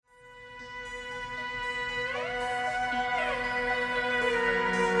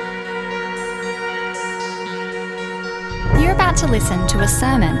about to listen to a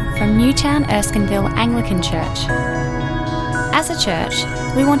sermon from Newtown, Erskineville Anglican Church. As a church,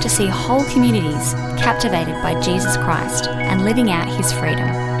 we want to see whole communities captivated by Jesus Christ and living out his freedom.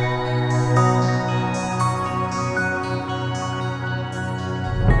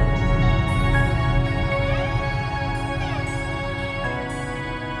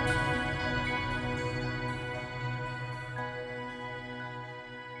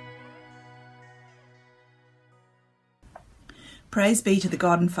 Praise be to the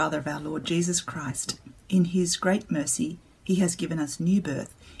God and Father of our Lord Jesus Christ. In his great mercy, he has given us new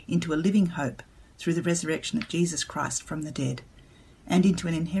birth into a living hope through the resurrection of Jesus Christ from the dead, and into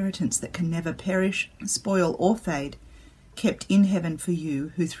an inheritance that can never perish, spoil, or fade, kept in heaven for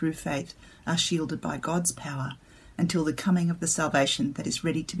you who through faith are shielded by God's power until the coming of the salvation that is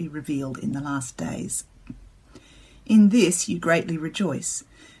ready to be revealed in the last days. In this you greatly rejoice,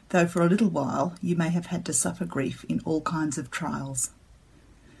 though for a little while you may have had to suffer grief in all kinds of trials.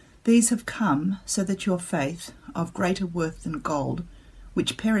 These have come so that your faith, of greater worth than gold,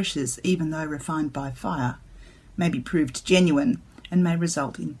 which perishes even though refined by fire, may be proved genuine and may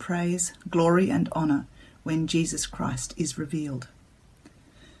result in praise, glory, and honour when Jesus Christ is revealed.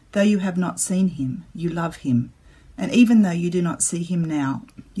 Though you have not seen him, you love him, and even though you do not see him now,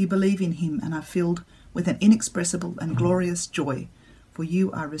 you believe in him and are filled with an inexpressible and glorious joy, for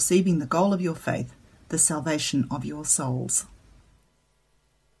you are receiving the goal of your faith, the salvation of your souls.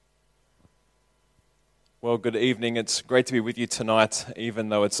 Well, good evening. It's great to be with you tonight, even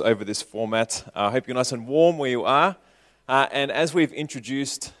though it's over this format. I hope you're nice and warm where you are. And as we've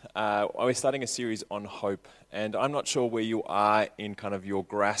introduced, we're starting a series on hope. And I'm not sure where you are in kind of your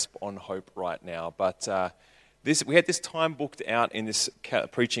grasp on hope right now, but we had this time booked out in this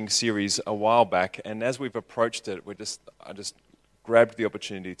preaching series a while back, and as we've approached it, I just grabbed the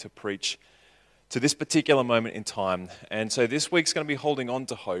opportunity to preach to this particular moment in time. And so this week's going to be holding on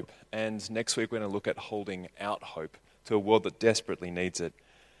to hope, and next week we're going to look at holding out hope to a world that desperately needs it.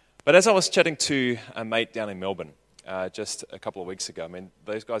 But as I was chatting to a mate down in Melbourne just a couple of weeks ago, I mean,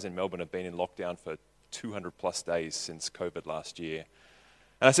 those guys in Melbourne have been in lockdown for 200 plus days since COVID last year.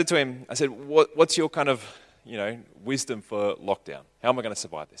 And I said to him, what's your kind of, wisdom for lockdown? How am I going to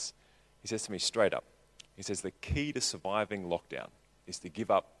survive this? He says to me straight up, he says, the key to surviving lockdown is to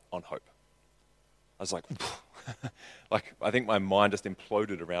give up on hope. I was like, I think my mind just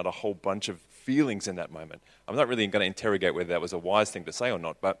imploded around a whole bunch of feelings in that moment. I'm not really going to interrogate whether that was a wise thing to say or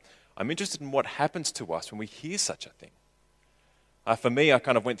not, but I'm interested in what happens to us when we hear such a thing. For me, I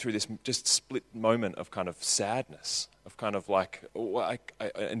kind of went through this just split moment of kind of sadness, of kind of like,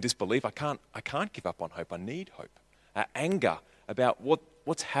 and disbelief. I can't give up on hope. I need hope. Anger about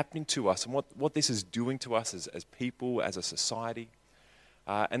what's happening to us and what this is doing to us as people, as a society.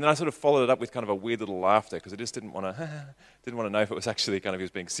 And then I sort of followed it up with kind of a weird little laughter because I just didn't want to know if it was actually kind of he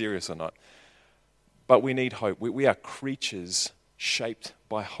was being serious or not. But we need hope. We are creatures shaped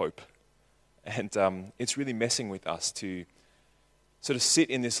by hope. And it's really messing with us to sort of sit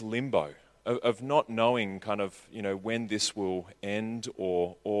in this limbo of not knowing kind of, when this will end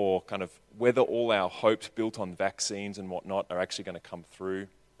or kind of whether all our hopes built on vaccines and whatnot are actually going to come through.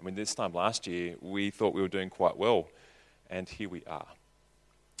 I mean, this time last year, we thought we were doing quite well, and here we are.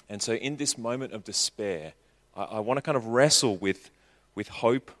 And so in this moment of despair, I want to kind of wrestle with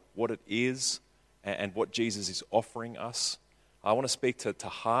hope, what it is, and what Jesus is offering us. I want to speak to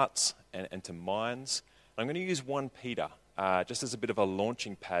hearts and to minds. I'm going to use 1 Peter just as a bit of a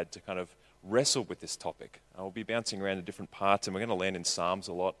launching pad to kind of wrestle with this topic. I'll be bouncing around to different parts, and we're going to land in Psalms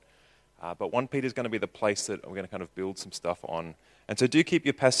a lot. But 1 Peter is going to be the place that we're going to kind of build some stuff on. And so do keep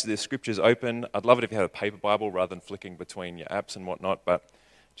your passage of the scriptures open. I'd love it if you had a paper Bible rather than flicking between your apps and whatnot, but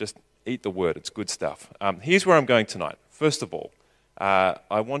just eat the word. It's good stuff. Here's where I'm going tonight. First of all,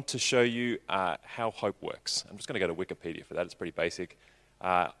 I want to show you how hope works. I'm just going to go to Wikipedia for that. It's pretty basic.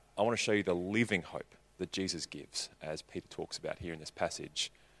 I want to show you the living hope that Jesus gives, as Peter talks about here in this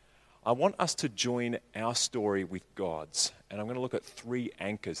passage. I want us to join our story with God's, and I'm going to look at 3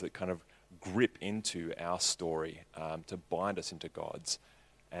 anchors that kind of grip into our story to bind us into God's.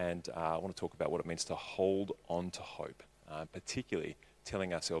 And I want to talk about what it means to hold on to hope, particularly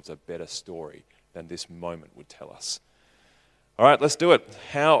telling ourselves a better story than this moment would tell us. All right, let's do it.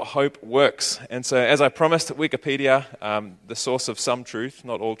 How hope works. And so, as I promised, Wikipedia, the source of some truth,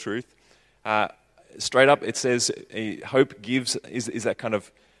 not all truth. Straight up, it says hope is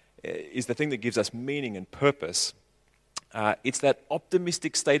the thing that gives us meaning and purpose. It's that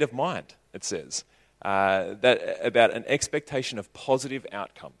optimistic state of mind. It says that about an expectation of positive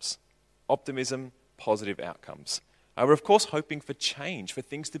outcomes. Optimism, positive outcomes. We're of course hoping for change, for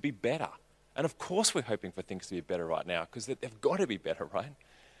things to be better. And of course we're hoping for things to be better right now, because they've got to be better, right?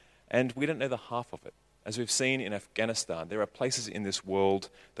 And we don't know the half of it. As we've seen in Afghanistan, there are places in this world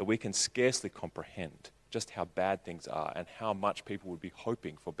that we can scarcely comprehend just how bad things are and how much people would be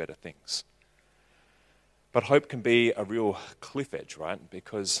hoping for better things. But hope can be a real cliff edge, right?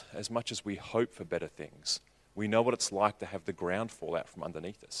 Because as much as we hope for better things, we know what it's like to have the ground fall out from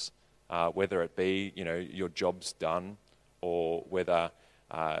underneath us. Whether it be, your job's done, or whether,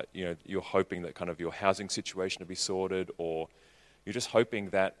 you're hoping that kind of your housing situation will be sorted, or you're just hoping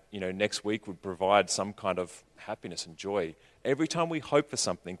that, next week would provide some kind of happiness and joy. Every time we hope for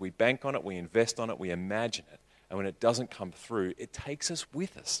something, we bank on it, we invest on it, we imagine it. And when it doesn't come through, it takes us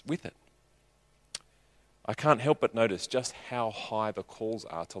with it. I can't help but notice just how high the calls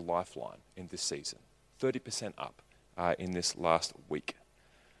are to Lifeline in this season. 30% up in this last week.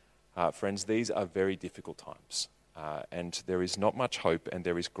 Friends, these are very difficult times. And there is not much hope, and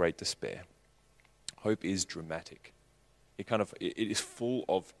there is great despair. Hope is dramatic. It is full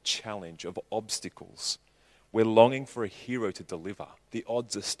of challenge, of obstacles. We're longing for a hero to deliver. The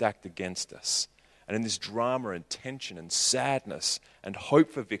odds are stacked against us. And in this drama and tension and sadness and hope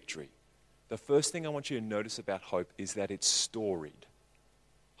for victory, the first thing I want you to notice about hope is that it's storied.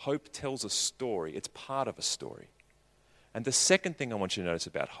 Hope tells a story. It's part of a story. And the second thing I want you to notice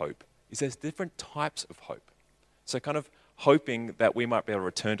about hope is there's different types of hope. So kind of hoping that we might be able to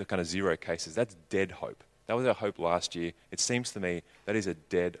return to kind of zero cases, that's dead hope. That was our hope last year. It seems to me that is a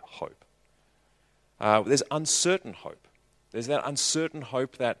dead hope. There's uncertain hope. There's that uncertain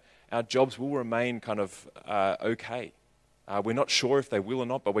hope that our jobs will remain kind of okay. We're not sure if they will or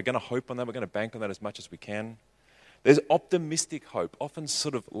not, but we're going to hope on that. We're going to bank on that as much as we can. There's optimistic hope, often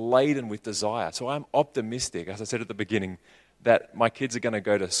sort of laden with desire. So I'm optimistic, as I said at the beginning, that my kids are going to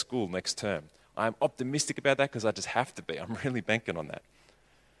go to school next term. I'm optimistic about that because I just have to be. I'm really banking on that.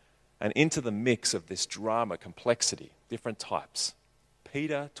 And into the mix of this drama, complexity, different types,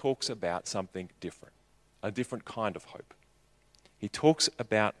 Peter talks about something different, a different kind of hope. He talks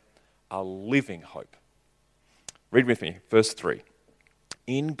about a living hope. Read with me, verse 3.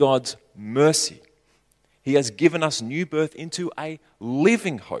 In God's mercy, He has given us new birth into a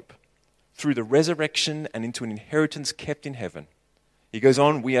living hope through the resurrection and into an inheritance kept in heaven. He goes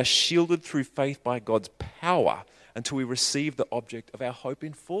on, we are shielded through faith by God's power until we receive the object of our hope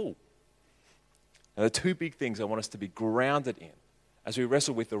in full. Now, the two big things I want us to be grounded in as we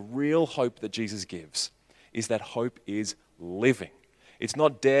wrestle with the real hope that Jesus gives is that hope is living. It's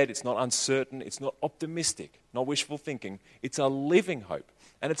not dead, it's not uncertain, it's not optimistic, not wishful thinking. It's a living hope.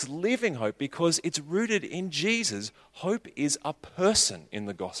 And it's living hope because it's rooted in Jesus. Hope is a person in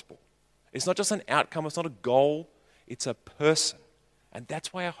the gospel. It's not just an outcome, it's not a goal, it's a person. And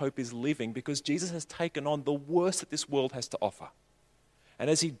that's why our hope is living, because Jesus has taken on the worst that this world has to offer. And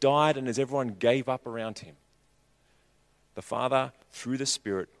as He died and as everyone gave up around Him, the Father, through the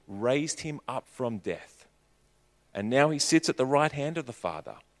Spirit, raised Him up from death. And now He sits at the right hand of the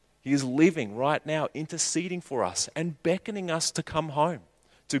Father. He is living right now, interceding for us and beckoning us to come home,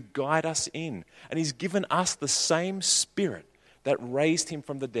 to guide us in. And He's given us the same Spirit that raised Him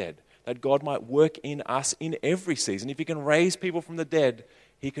from the dead, that God might work in us in every season. If He can raise people from the dead,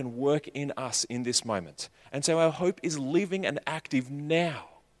 He can work in us in this moment. And so our hope is living and active now,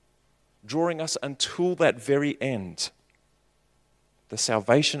 drawing us until that very end. The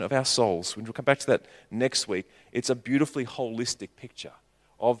salvation of our souls. We'll come back to that next week. It's a beautifully holistic picture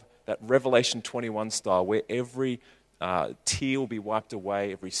of that Revelation 21 style, where every tear will be wiped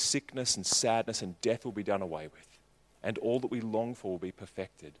away, every sickness and sadness and death will be done away with, and all that we long for will be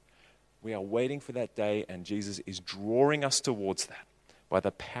perfected. We are waiting for that day, and Jesus is drawing us towards that by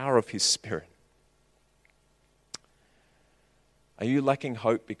the power of His Spirit. Are you lacking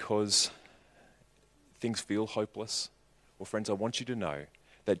hope because things feel hopeless? Well, friends, I want you to know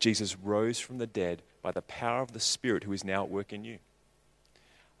that Jesus rose from the dead by the power of the Spirit who is now at work in you.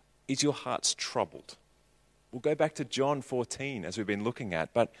 Is your hearts troubled? We'll go back to John 14 as we've been looking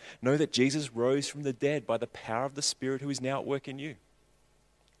at, but know that Jesus rose from the dead by the power of the Spirit who is now at work in you.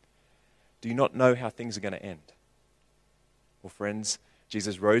 Do you not know how things are going to end? Well, friends,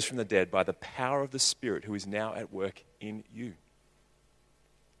 Jesus rose from the dead by the power of the Spirit who is now at work in you.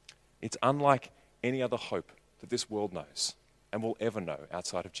 It's unlike any other hope that this world knows and will ever know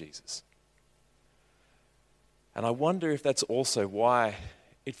outside of Jesus. And I wonder if that's also why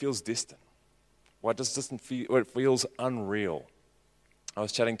it feels distant, why it just doesn't feel, or it feels unreal. I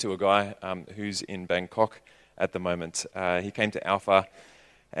was chatting to a guy who's in Bangkok at the moment. He came to Alpha,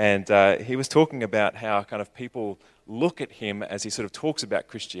 and he was talking about how kind of people look at him as he sort of talks about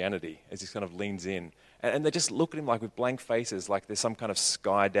Christianity, as he kind of leans in. And they just look at him like with blank faces, like there's some kind of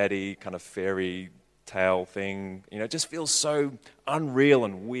sky daddy, kind of fairy tale thing. You know, it just feels so unreal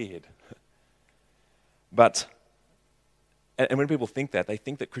and weird. And when people think that, they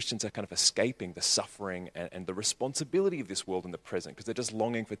think that Christians are kind of escaping the suffering and the responsibility of this world in the present because they're just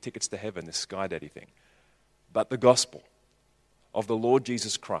longing for tickets to heaven, this sky daddy thing. But the gospel of the Lord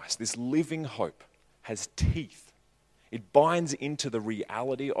Jesus Christ, this living hope, has teeth. It binds into the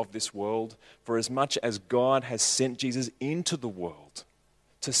reality of this world for as much as God has sent Jesus into the world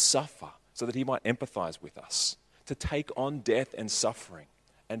to suffer so that he might empathize with us, to take on death and suffering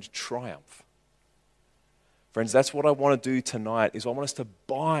and triumph. Friends, that's what I want to do tonight, is I want us to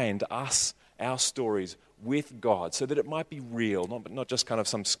bind our stories with God so that it might be real, not just kind of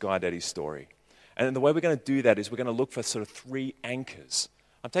some sky daddy story. And the way we're going to do that is we're going to look for sort of 3 anchors.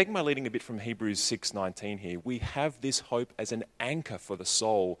 I'm taking my leading a bit from Hebrews 6:19 here. We have this hope as an anchor for the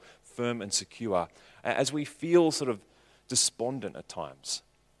soul, firm and secure. As we feel sort of despondent at times,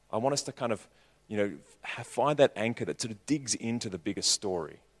 I want us to kind of, find that anchor that sort of digs into the bigger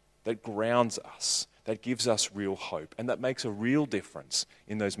story, that grounds us, that gives us real hope, and that makes a real difference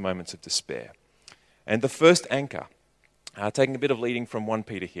in those moments of despair. And the first anchor, taking a bit of leading from 1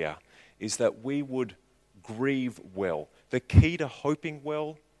 Peter here, is that we would grieve well. The key to hoping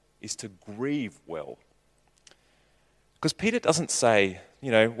well is to grieve well. Because Peter doesn't say,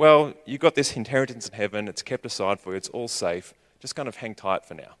 well, you got this inheritance in heaven, it's kept aside for you, it's all safe, just kind of hang tight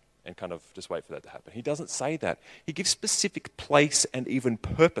for now and kind of just wait for that to happen. He doesn't say that. He gives specific place and even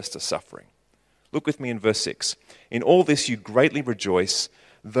purpose to suffering. Look with me in verse 6. In all this you greatly rejoice,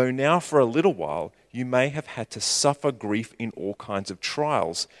 though now for a little while you may have had to suffer grief in all kinds of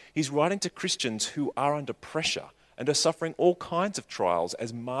trials. He's writing to Christians who are under pressure and are suffering all kinds of trials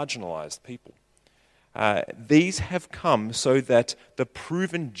as marginalized people. These have come so that the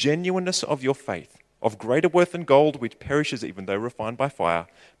proven genuineness of your faith, of greater worth than gold, which perishes even though refined by fire,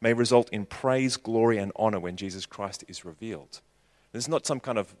 may result in praise, glory, and honor when Jesus Christ is revealed. This is not some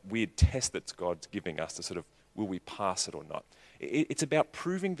kind of weird test that God's giving us to sort of, will we pass it or not? It's about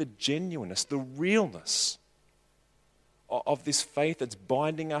proving the genuineness, the realness of this faith that's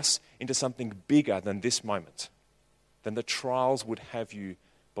binding us into something bigger than this moment, than the trials would have you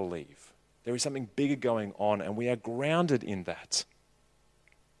believe. There is something bigger going on, and we are grounded in that.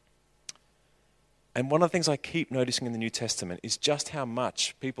 And one of the things I keep noticing in the New Testament is just how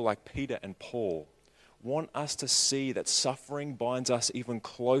much people like Peter and Paul want us to see that suffering binds us even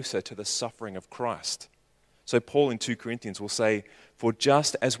closer to the suffering of Christ. So Paul in 2 Corinthians will say, for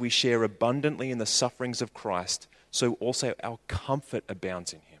just as we share abundantly in the sufferings of Christ, so also our comfort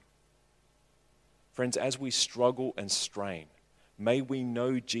abounds in him. Friends, as we struggle and strain, may we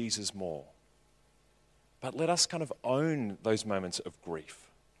know Jesus more. But let us kind of own those moments of grief.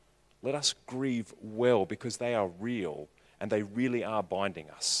 Let us grieve well because they are real and they really are binding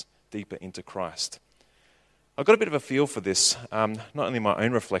us deeper into Christ. I've got a bit of a feel for this, not only my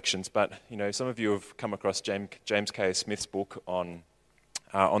own reflections, but some of you have come across James K. Smith's book on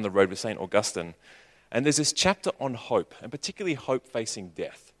the road with St. Augustine. And there's this chapter on hope, and particularly hope facing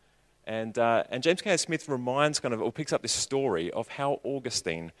death. And James K. Smith picks up this story of how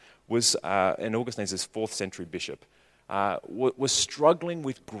Augustine was, and Augustine's this 4th century bishop, was struggling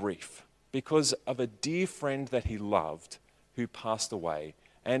with grief because of a dear friend that he loved who passed away.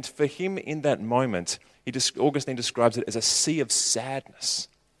 And for him in that moment, Augustine describes it as a sea of sadness.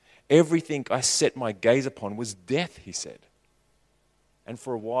 Everything I set my gaze upon was death, he said. And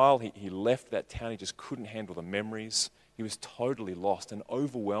for a while, he left that town. He just couldn't handle the memories. He was totally lost and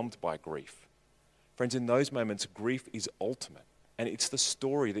overwhelmed by grief. Friends, in those moments, grief is ultimate. And it's the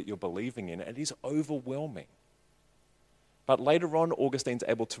story that you're believing in. And it is overwhelming. But later on, Augustine's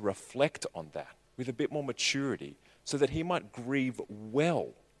able to reflect on that with a bit more maturity so that he might grieve well.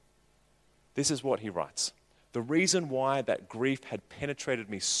 This is what he writes. The reason why that grief had penetrated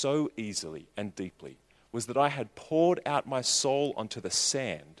me so easily and deeply was that I had poured out my soul onto the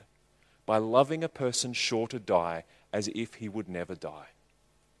sand by loving a person sure to die as if he would never die.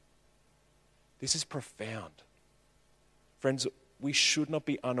 This is profound. Friends, we should not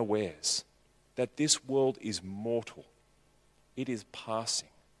be unawares that this world is mortal. It is passing,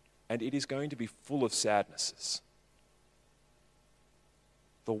 and it is going to be full of sadnesses.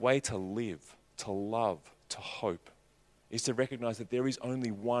 The way to live, to love, to hope is to recognize that there is only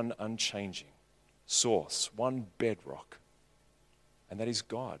one unchanging source, one bedrock, and that is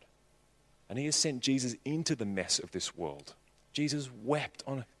God. And he has sent Jesus into the mess of this world. Jesus wept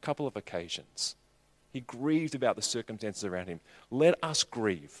on a couple of occasions. He grieved about the circumstances around him. Let us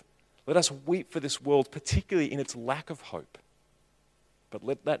grieve. Let us weep for this world, particularly in its lack of hope. But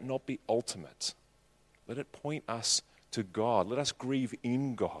let that not be ultimate. Let it point us to God. Let us grieve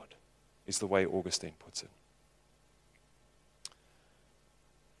in God, is the way Augustine puts it.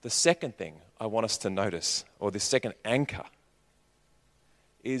 The second thing I want us to notice, or the second anchor,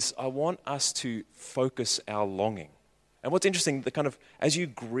 is I want us to focus our longing. And what's interesting, as you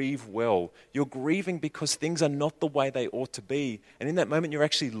grieve well, you're grieving because things are not the way they ought to be. And in that moment, you're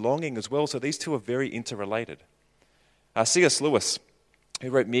actually longing as well. So these two are very interrelated. C.S. Lewis,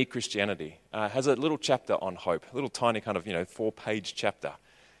 who wrote Mere Christianity, has a little chapter on hope, a little tiny 4-page chapter.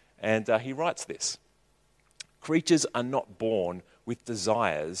 And he writes this: creatures are not born with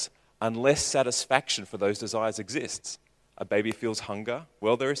desires unless satisfaction for those desires exists. A baby feels hunger.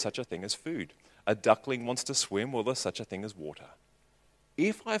 Well, there is such a thing as food. A duckling wants to swim. Well, there's such a thing as water.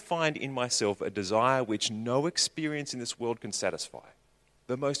 If I find in myself a desire which no experience in this world can satisfy,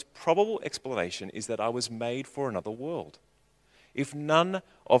 the most probable explanation is that I was made for another world. If none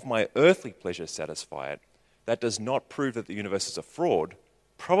of my earthly pleasures satisfy it, that does not prove that the universe is a fraud.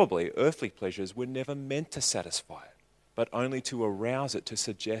 Probably earthly pleasures were never meant to satisfy it, but only to arouse it to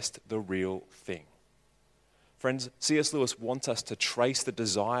suggest the real thing. Friends, C.S. Lewis wants us to trace the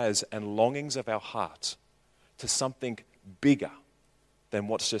desires and longings of our hearts to something bigger than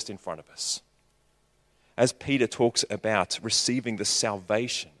what's just in front of us. As Peter talks about receiving the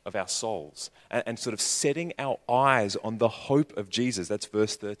salvation of our souls and sort of setting our eyes on the hope of Jesus, that's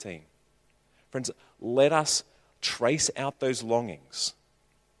verse 13. Friends, let us trace out those longings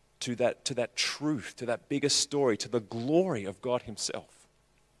to that truth, to that bigger story, to the glory of God himself.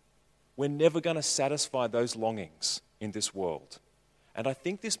 We're never going to satisfy those longings in this world. And I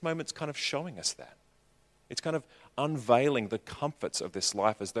think this moment's kind of showing us that. It's kind of unveiling the comforts of this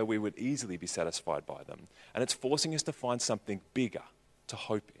life as though we would easily be satisfied by them. And it's forcing us to find something bigger to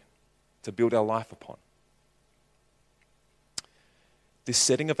hope in, to build our life upon. This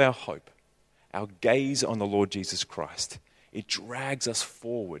setting of our hope, our gaze on the Lord Jesus Christ, it drags us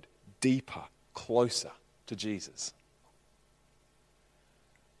forward, deeper, closer to Jesus.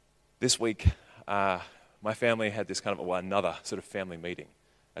 This week, my family had this another sort of family meeting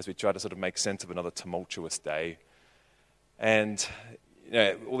as we tried to sort of make sense of another tumultuous day. And,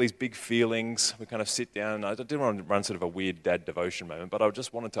 all these big feelings, we kind of sit down. I didn't want to run sort of a weird dad devotion moment, but I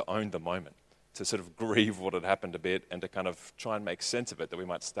just wanted to own the moment, to sort of grieve what had happened a bit and to kind of try and make sense of it that we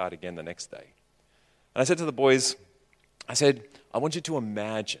might start again the next day. And I said to the boys, I want you to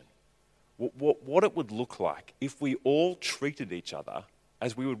imagine what it would look like if we all treated each other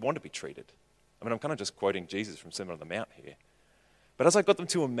as we would want to be treated. I mean, I'm kind of just quoting Jesus from Sermon on the Mount here. But as I got them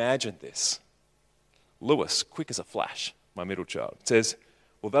to imagine this, Lewis, quick as a flash, my middle child, says,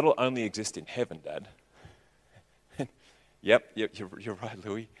 well, that'll only exist in heaven, Dad. Yep, you're right,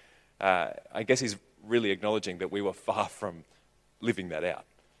 Louis. I guess he's really acknowledging that we were far from living that out.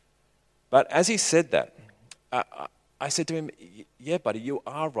 But as he said that, I said to him, yeah, buddy, you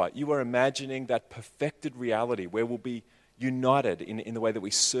are right. You are imagining that perfected reality where we'll be united in the way that we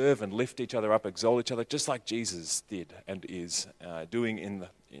serve and lift each other up, exalt each other, just like Jesus did and is doing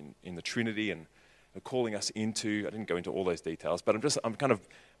in the Trinity and calling us into. I didn't go into all those details, but I'm kind of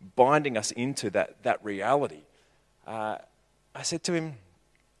binding us into that reality. I said to him,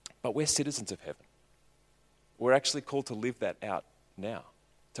 but we're citizens of heaven. We're actually called to live that out now,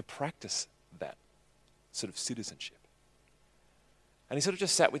 to practice that sort of citizenship. And he sort of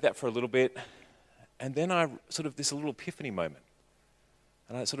just sat with that for a little bit. And then this little epiphany moment.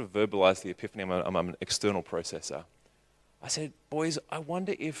 And I sort of verbalized the epiphany. I'm an external processor. I said, boys, I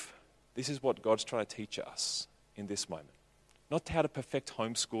wonder if this is what God's trying to teach us in this moment. Not how to perfect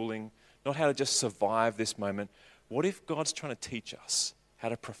homeschooling, not how to just survive this moment. What if God's trying to teach us how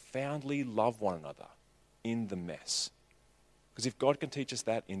to profoundly love one another in the mess? Because if God can teach us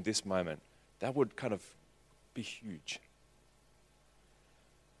that in this moment, that would kind of be huge.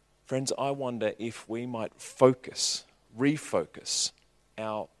 Friends, I wonder if we might refocus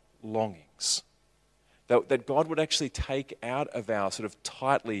our longings. That God would actually take out of our sort of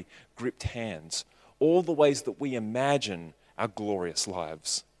tightly gripped hands all the ways that we imagine our glorious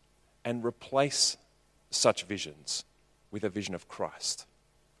lives and replace such visions with a vision of Christ,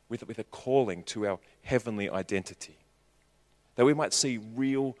 with a calling to our heavenly identity. That we might see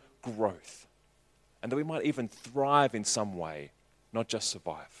real growth and that we might even thrive in some way, not just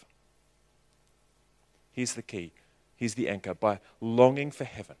survive. Here's the key. Here's the anchor. By longing for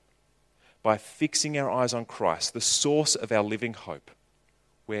heaven, by fixing our eyes on Christ, the source of our living hope,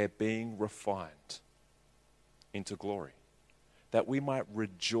 we're being refined into glory. That we might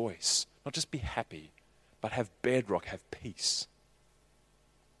rejoice, not just be happy, but have bedrock, have peace.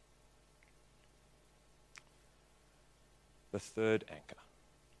 the third anchor.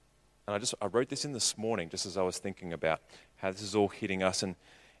 And I wrote this in this morning just as I was thinking about how this is all hitting us, and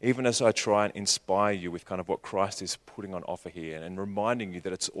even as I try and inspire you with kind of what Christ is putting on offer here and reminding you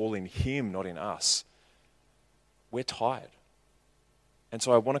that it's all in Him, not in us, we're tired. And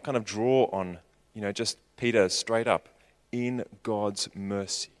so I want to kind of draw on, just Peter straight up, in God's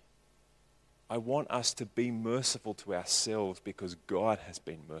mercy. I want us to be merciful to ourselves because God has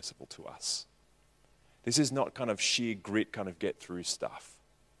been merciful to us. This is not kind of sheer grit, kind of get through stuff.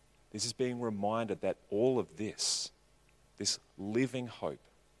 This is being reminded that all of this living hope,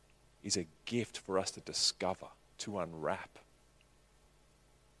 is a gift for us to discover, to unwrap.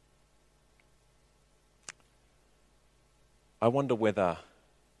 I wonder whether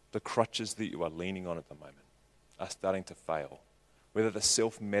the crutches that you are leaning on at the moment are starting to fail, whether the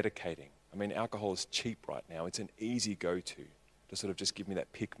self-medicating. I mean, alcohol is cheap right now. It's an easy go-to to sort of just give me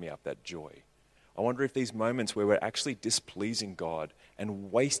that pick-me-up, that joy. I wonder if these moments where we're actually displeasing God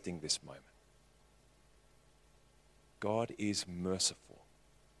and wasting this moment. God is merciful.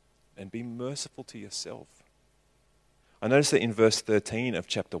 And be merciful to yourself. I notice that in verse 13 of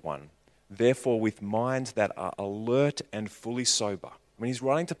chapter 1, therefore with minds that are alert and fully sober. I mean, he's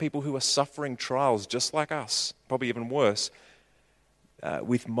writing to people who are suffering trials just like us, probably even worse,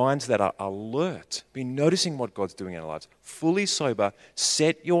 with minds that are alert. Be noticing what God's doing in our lives. Fully sober,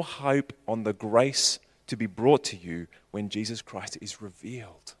 set your hope on the grace to be brought to you when Jesus Christ is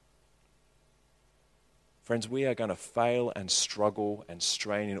revealed. Friends, we are going to fail and struggle and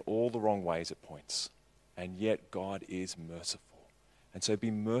strain in all the wrong ways at points. And yet God is merciful. And so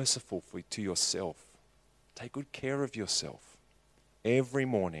be merciful to yourself. Take good care of yourself. Every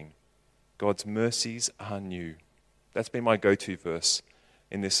morning, God's mercies are new. That's been my go-to verse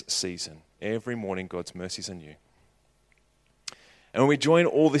in this season. Every morning, God's mercies are new. And when we join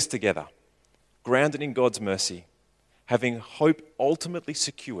all this together, grounded in God's mercy, having hope ultimately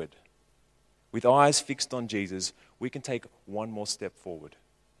secured, with eyes fixed on Jesus, we can take one more step forward,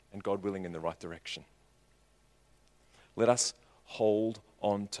 and God willing, in the right direction. Let us hold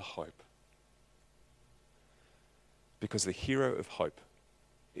on to hope. Because the hero of hope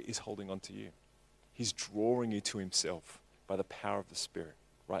is holding on to you. He's drawing you to himself by the power of the Spirit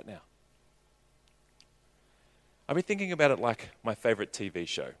right now. I've been thinking about it like my favorite TV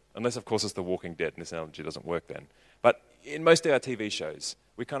show, unless of course it's The Walking Dead, and this analogy doesn't work then. But in most of our TV shows,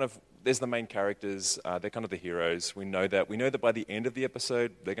 there's the main characters, they're kind of the heroes. We know that by the end of the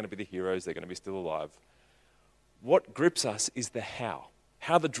episode, they're going to be the heroes, they're going to be still alive. What grips us is the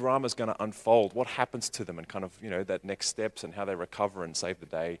how the drama's going to unfold, what happens to them, and kind of, that next steps and how they recover and save the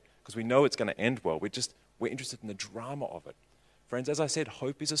day. Because we know it's going to end well. We're interested in the drama of it. Friends, as I said,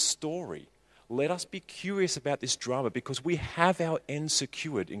 hope is a story. Let us be curious about this drama because we have our end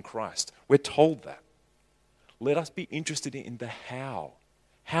secured in Christ. We're told that. Let us be interested in the how.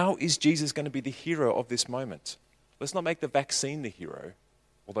 How is Jesus going to be the hero of this moment? Let's not make the vaccine the hero,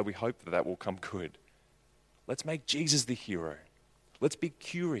 although we hope that will come good. Let's make Jesus the hero. Let's be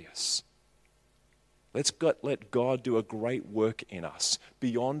curious. Let God do a great work in us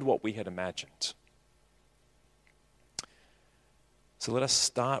beyond what we had imagined. So let us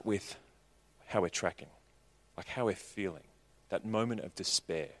start with how we're tracking, like how we're feeling, that moment of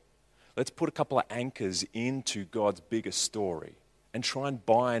despair. Let's put a couple of anchors into God's bigger story and try and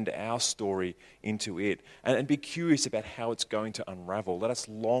bind our story into it and be curious about how it's going to unravel. Let us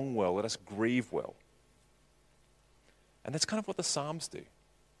long well, let us grieve well. And that's kind of what the Psalms do.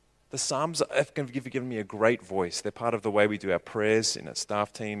 The Psalms have given me a great voice. They're part of the way we do our prayers in a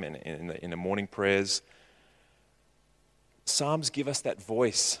staff team and in the morning prayers. Psalms give us that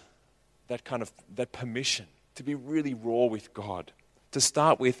voice, that permission to be really raw with God. To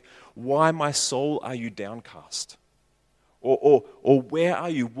start with, why my soul are you downcast? Or where are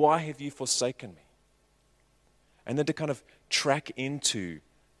you? Why have you forsaken me? And then to kind of track into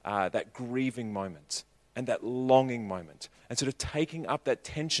that grieving moment and that longing moment and sort of taking up that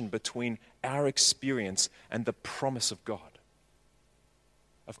tension between our experience and the promise of God.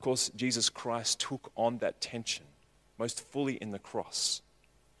 Of course, Jesus Christ took on that tension most fully in the cross,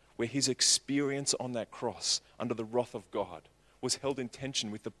 where his experience on that cross under the wrath of God was held in tension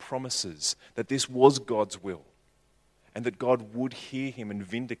with the promises that this was God's will and that God would hear him and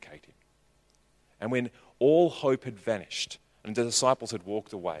vindicate him. And when all hope had vanished and the disciples had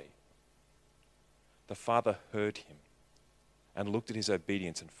walked away, the Father heard him and looked at his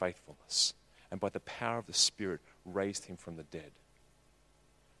obedience and faithfulness, and by the power of the Spirit raised him from the dead.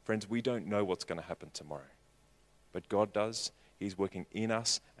 Friends, we don't know what's going to happen tomorrow, but God does. He's working in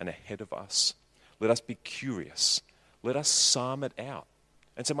us and ahead of us. Let us be curious. Let us psalm it out.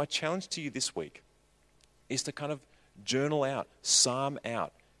 And so my challenge to you this week is to kind of Journal out, psalm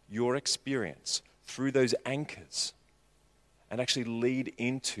out your experience through those anchors and actually lead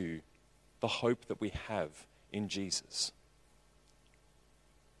into the hope that we have in Jesus.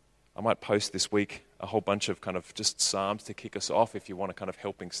 I might post this week a whole bunch of kind of just psalms to kick us off if you want a kind of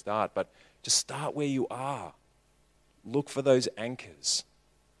helping start, but just start where you are. Look for those anchors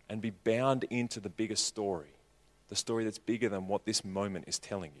and be bound into the bigger story, the story that's bigger than what this moment is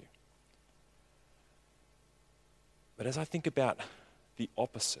telling you. But as I think about the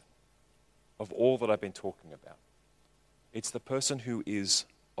opposite of all that I've been talking about, it's the person who is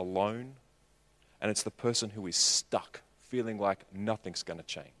alone, and it's the person who is stuck, feeling like nothing's going to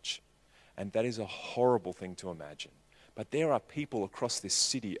change. And that is a horrible thing to imagine. But there are people across this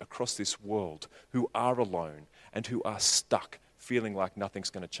city, across this world, who are alone and who are stuck, feeling like nothing's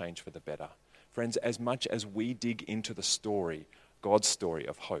going to change for the better. Friends, as much as we dig into the story, God's story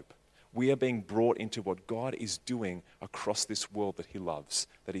of hope, we are being brought into what God is doing across this world that he loves,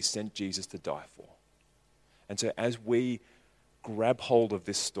 that he sent Jesus to die for. And so as we grab hold of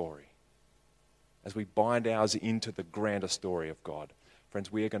this story, as we bind ours into the grander story of God, friends,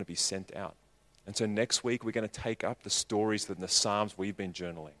 we are going to be sent out. And so next week, we're going to take up the stories and the Psalms we've been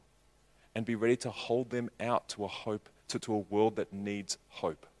journaling and be ready to hold them out to a hope, to a world that needs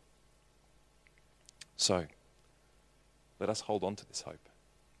hope. So, let us hold on to this hope.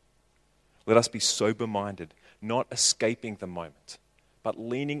 Let us be sober-minded, not escaping the moment, but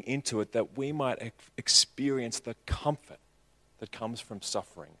leaning into it that we might experience the comfort that comes from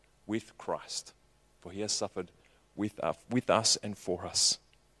suffering with Christ. For he has suffered with us and for us.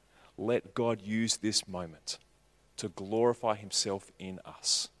 Let God use this moment to glorify himself in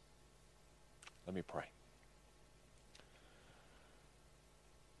us. Let me pray.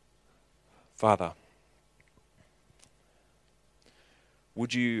 Father,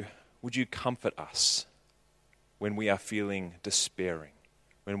 would you comfort us when we are feeling despairing,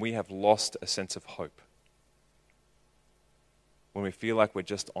 when we have lost a sense of hope, when we feel like we're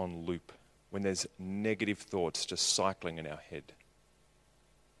just on loop, when there's negative thoughts just cycling in our head.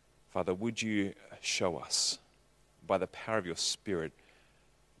 Father, would you show us, by the power of your Spirit,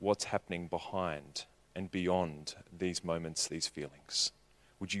 what's happening behind and beyond these moments, these feelings?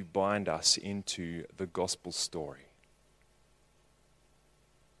 Would you bind us into the gospel story?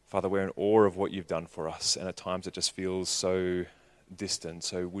 Father, we're in awe of what you've done for us, and at times it just feels so distant.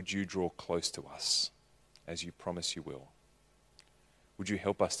 So would you draw close to us as you promise you will? Would you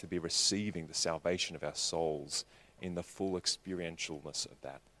help us to be receiving the salvation of our souls in the full experientialness of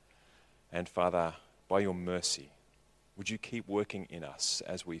that? And Father, by your mercy, would you keep working in us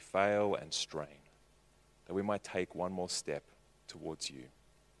as we fail and strain, that we might take one more step towards you,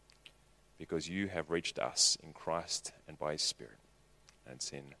 because you have reached us in Christ and by his Spirit. And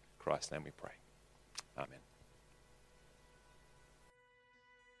it's in Christ's name we pray. Amen.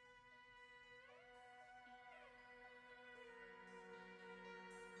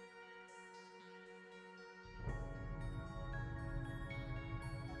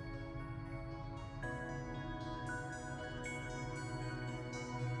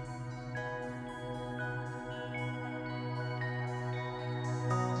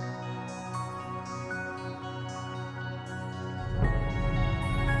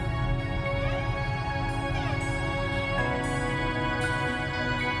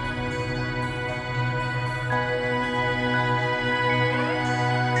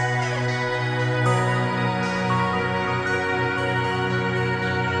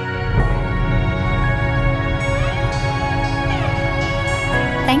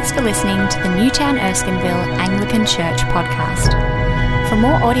 Thanks for listening to the Newtown Erskineville Anglican Church podcast. For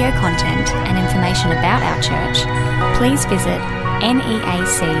more audio content and information about our church, please visit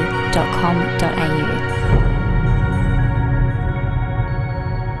neac.com.au.